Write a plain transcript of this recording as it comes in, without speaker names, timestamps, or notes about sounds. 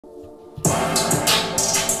Guys,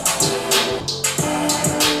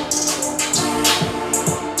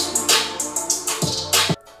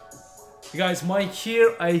 Mike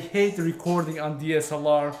here. I hate recording on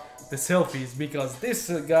DSLR the selfies because this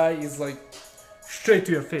guy is like straight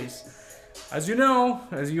to your face. As you know,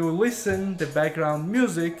 as you listen the background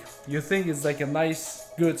music, you think it's like a nice,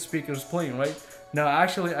 good speakers playing, right? Now,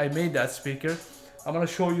 actually, I made that speaker. I'm gonna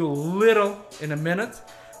show you a little in a minute,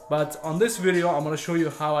 but on this video, I'm gonna show you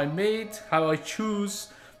how I made, how I choose,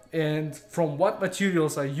 and from what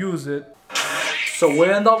materials I use it. So we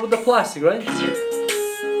end up with the plastic, right?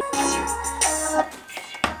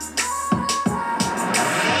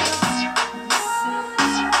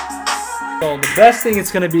 So the best thing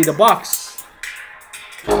is gonna be the box.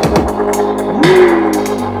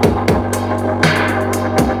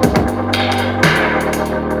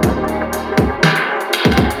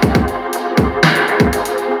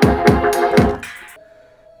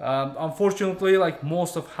 Unfortunately, like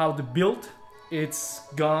most of how the build, it's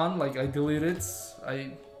gone. Like I deleted it. It's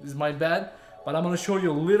my bad. But I'm gonna show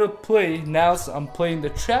you a little play now. So I'm playing the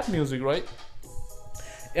trap music, right?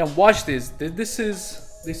 And watch this. This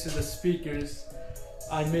is the speakers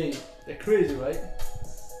I made. They're crazy, right?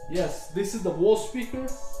 Yes, this is the wall speaker.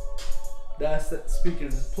 That's the speaker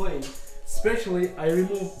that's playing. Especially, I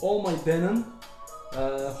removed all my Denon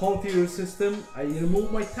home theater system. I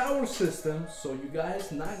removed my tower system, so you guys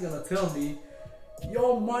not gonna tell me,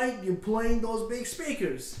 yo Mike, you're playing those big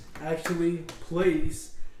speakers. Actually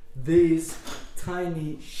plays these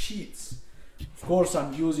tiny sheets. Of course,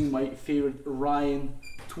 I'm using my favorite Orion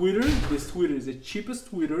tweeter. This tweeter is the cheapest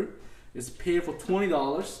tweeter. It's paid for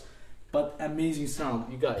 $20, but amazing sound.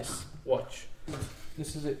 You guys, watch.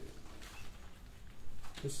 This is it.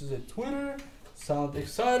 This is a tweeter, sound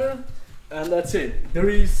exciter, and that's it. There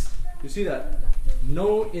is, you see that?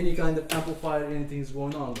 No any kind of amplifier, anything is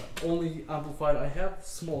going on. Only amplifier I have,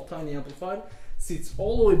 small tiny amplifier, sits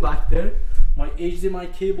all the way back there. My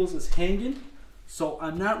HDMI cables is hanging, so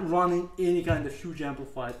I'm not running any kind of huge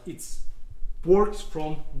amplifier. It's works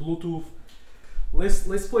from Bluetooth.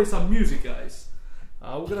 Let's play some music, guys.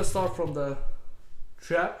 We're gonna start from the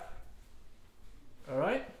trap. All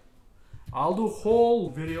right. I'll do whole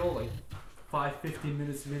video, like 5-15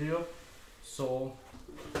 minutes video, so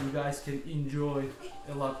you guys can enjoy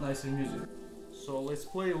a lot nicer music. So let's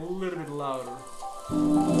play a little bit louder.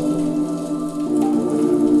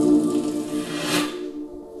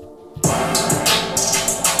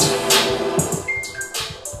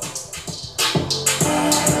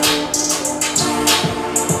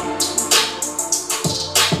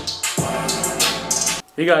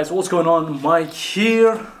 Hey guys, what's going on? Mike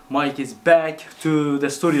here. Mike is back to the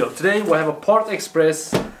studio. Today we have a Part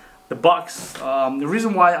Express, the box. The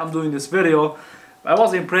reason why I'm doing this video, I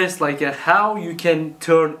was impressed like how you can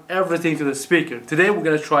turn everything to the speaker. Today we're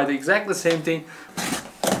gonna try the exactly same thing.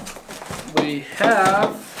 We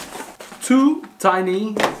have two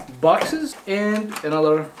tiny boxes and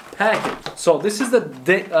another package. So this is the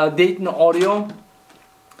Dayton audio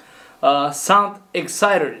sound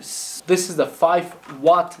exciters. This is the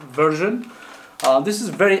 5-watt version. This is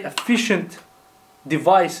very efficient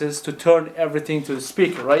devices to turn everything to the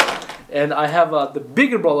speaker, right? And I have the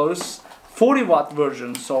bigger brothers 40-watt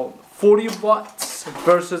version. So 40 watts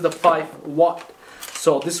versus the 5-watt.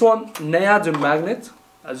 So this one neodymium magnet,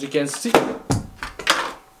 as you can see.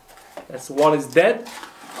 That's one is dead.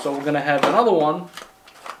 So we're gonna have another one.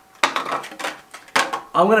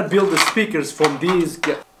 I'm gonna build the speakers from these.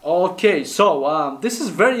 Okay, so this is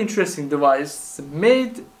very interesting device.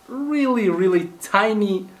 Made really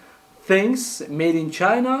tiny things, made in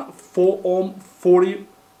China, 4 ohm, 40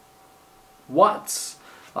 watts.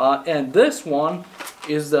 And this one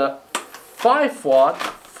is the 5-watt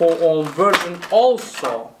 4 ohm version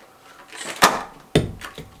also.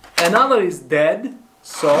 Another is dead,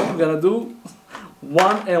 so I'm gonna do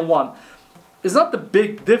 1 and 1. It's not the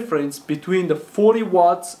big difference between the 40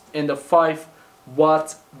 watts and the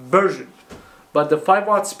 5-watt version, but the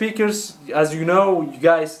 5-watt speakers, as you know, you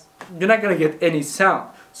guys, you're not gonna get any sound.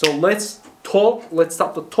 So let's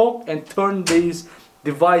stop the talk and turn these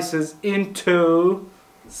devices into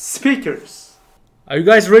speakers. Are you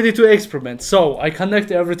guys ready to experiment? So I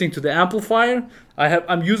connect everything to the amplifier.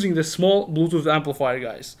 I'm using the small Bluetooth amplifier,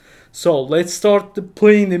 guys. So let's start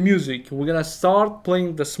playing the music. We're gonna start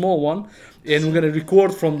playing the small one, and we're gonna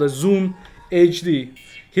record from the Zoom HD.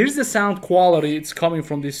 Here's the sound quality. It's coming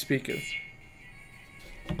from this speaker.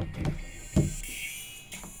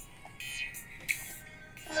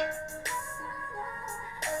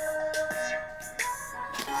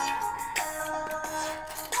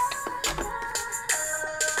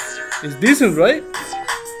 It's decent, right?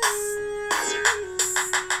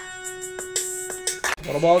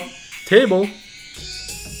 about table?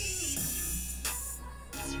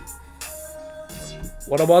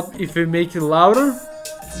 What about if we make it louder?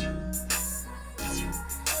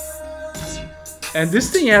 And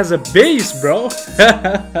this thing has a bass, bro.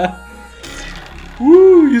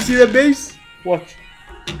 Woo, you see the bass? Watch.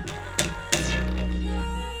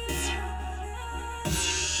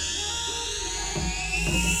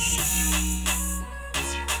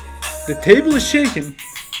 The table is shaking.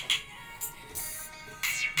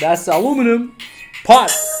 That's the aluminum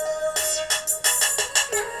pot.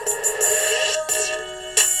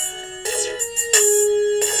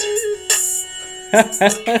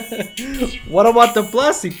 What about the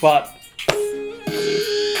plastic pot?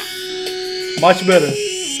 Much better.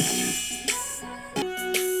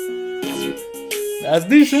 That's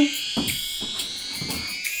decent.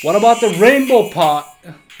 What about the rainbow pot?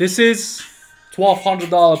 This is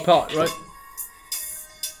 $1,200 pot, right?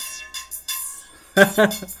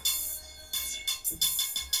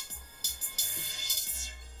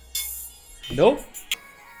 Nope.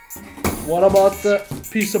 What about the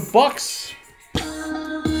piece of box?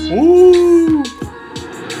 Ooh!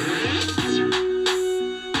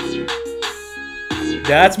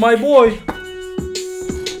 That's my boy.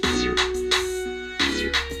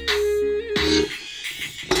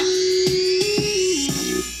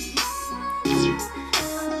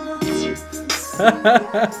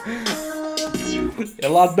 A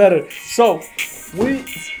lot better. So,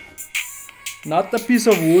 not the piece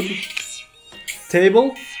of wood,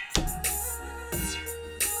 table.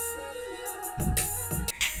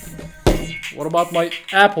 What about my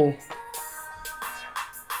Apple?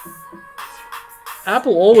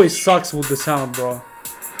 Apple always sucks with the sound, bro.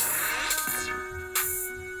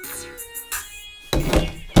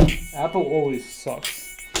 Apple always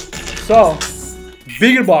sucks. So,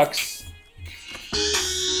 bigger box.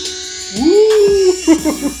 Woo!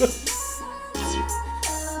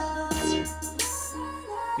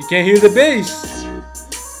 You can hear the bass.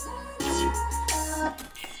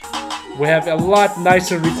 We have a lot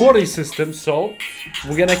nicer recording system, so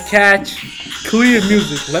we're gonna catch clear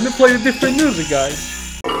music. Let me play the different music,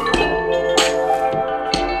 guys.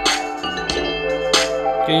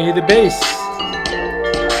 Can you hear the bass?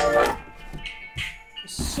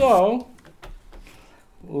 So,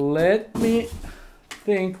 let me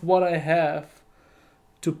think what I have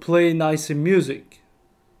to play nicer music.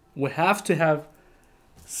 We have to have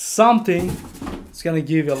something that's gonna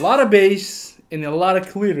give you a lot of bass and a lot of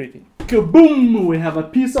clarity. Kaboom! We have a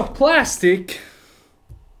piece of plastic.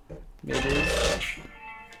 Maybe.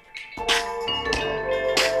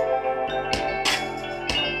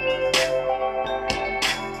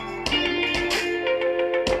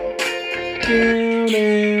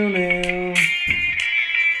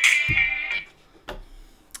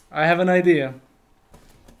 I have an idea.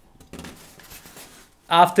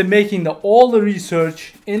 After making all the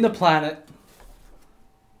research in the planet,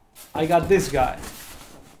 I got this guy.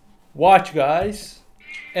 Watch, guys,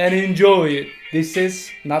 and enjoy it. This is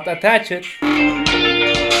not attached.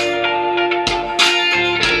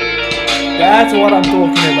 That's what I'm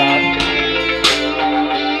talking about.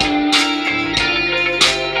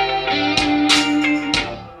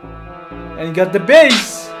 And you got the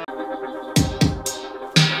bass.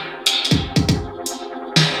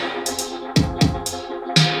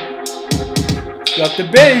 Got the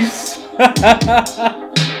bass.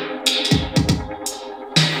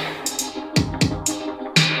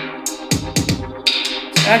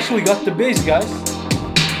 Actually got the bass, guys.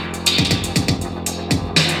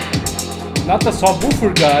 Not the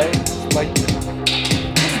subwoofer guy. Like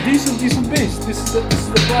decent bass. This is the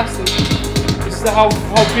plastic. This is how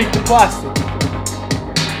big the plastic.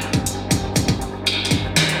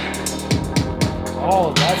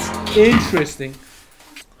 Oh, that's interesting.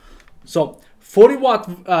 So 40 watt,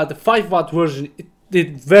 the 5 watt version, it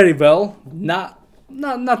did very well. Not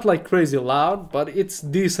like crazy loud, but it's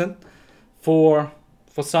decent for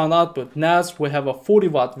sound output. Now we have a 40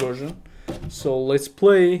 watt version, so let's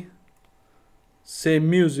play same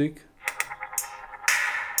music.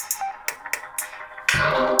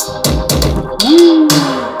 Woo!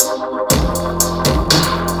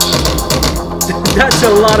 That's a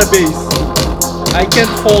lot of bass. I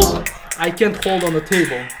can't hold on the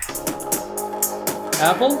table.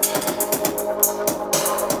 Apple,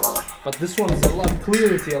 but this one is a lot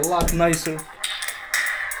clarity, a lot nicer.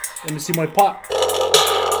 Let me see my pot.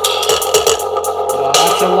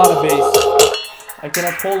 That's a lot of bass. I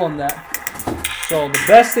cannot hold on that. So the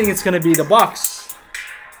best thing is gonna be the box.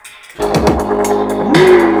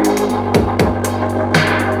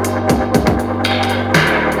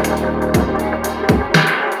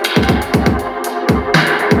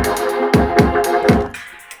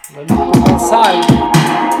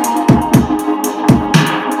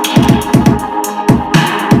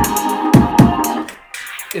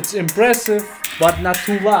 impressive, but not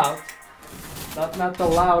too loud. Not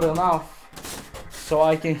loud enough, so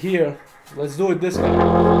I can hear. Let's do it this way.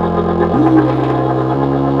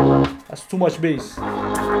 That's too much bass.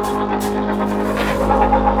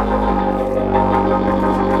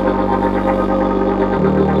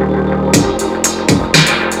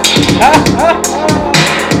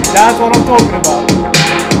 That's what I'm talking about.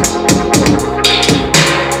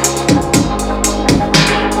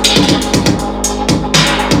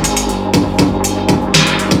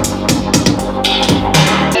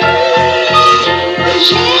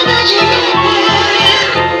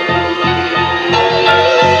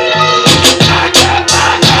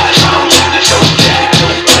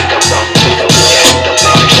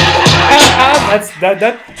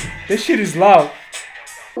 That shit is loud.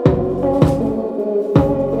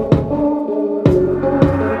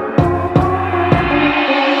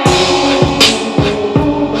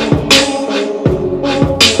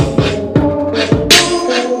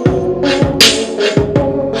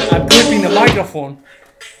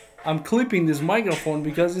 I'm clipping this microphone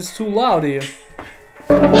because it's too loud here.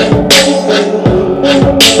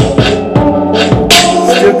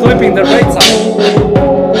 Still clipping the right side.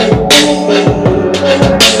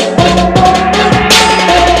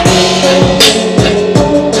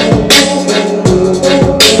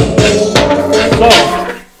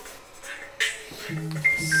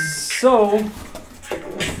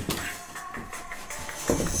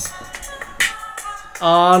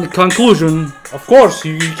 On conclusion, of course,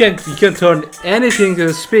 you can turn anything to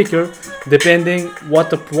the speaker depending what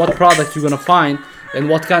product you're gonna find and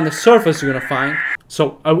what kind of surface you're gonna find.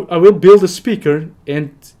 So I will build a speaker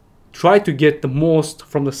and try to get the most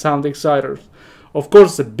from the sound exciters. Of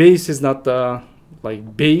course, the bass is not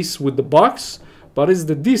like bass with the box, but it's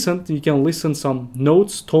the decent. You can listen some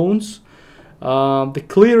notes, tones. The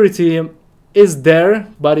clarity is there,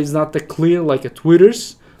 but it's not the clear like a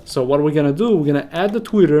tweeters. So what we're gonna do, we're gonna add the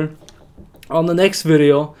tweeter on the next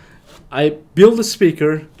video. I build the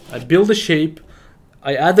speaker, I build the shape,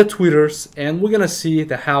 I add the tweeters, and we're gonna see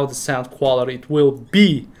how the sound quality it will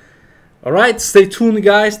be. Alright, stay tuned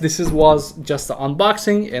guys. This was just the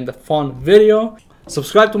unboxing and the fun video.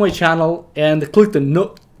 Subscribe to my channel and click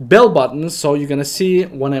the bell button so you're gonna see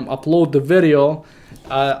when I upload the video.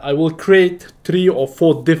 I will create 3 or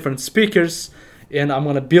 4 different speakers, and I'm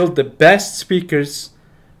gonna build the best speakers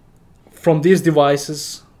from these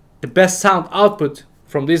devices, the best sound output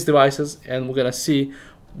from these devices, and we're gonna see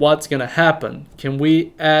what's gonna happen. Can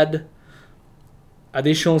we add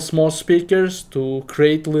additional small speakers to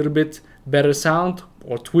create a little bit better sound,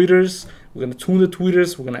 or tweeters? We're gonna tune the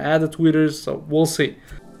tweeters, we're gonna add the tweeters, so we'll see.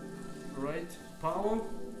 Right, power.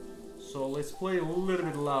 So let's play a little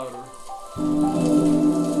bit louder.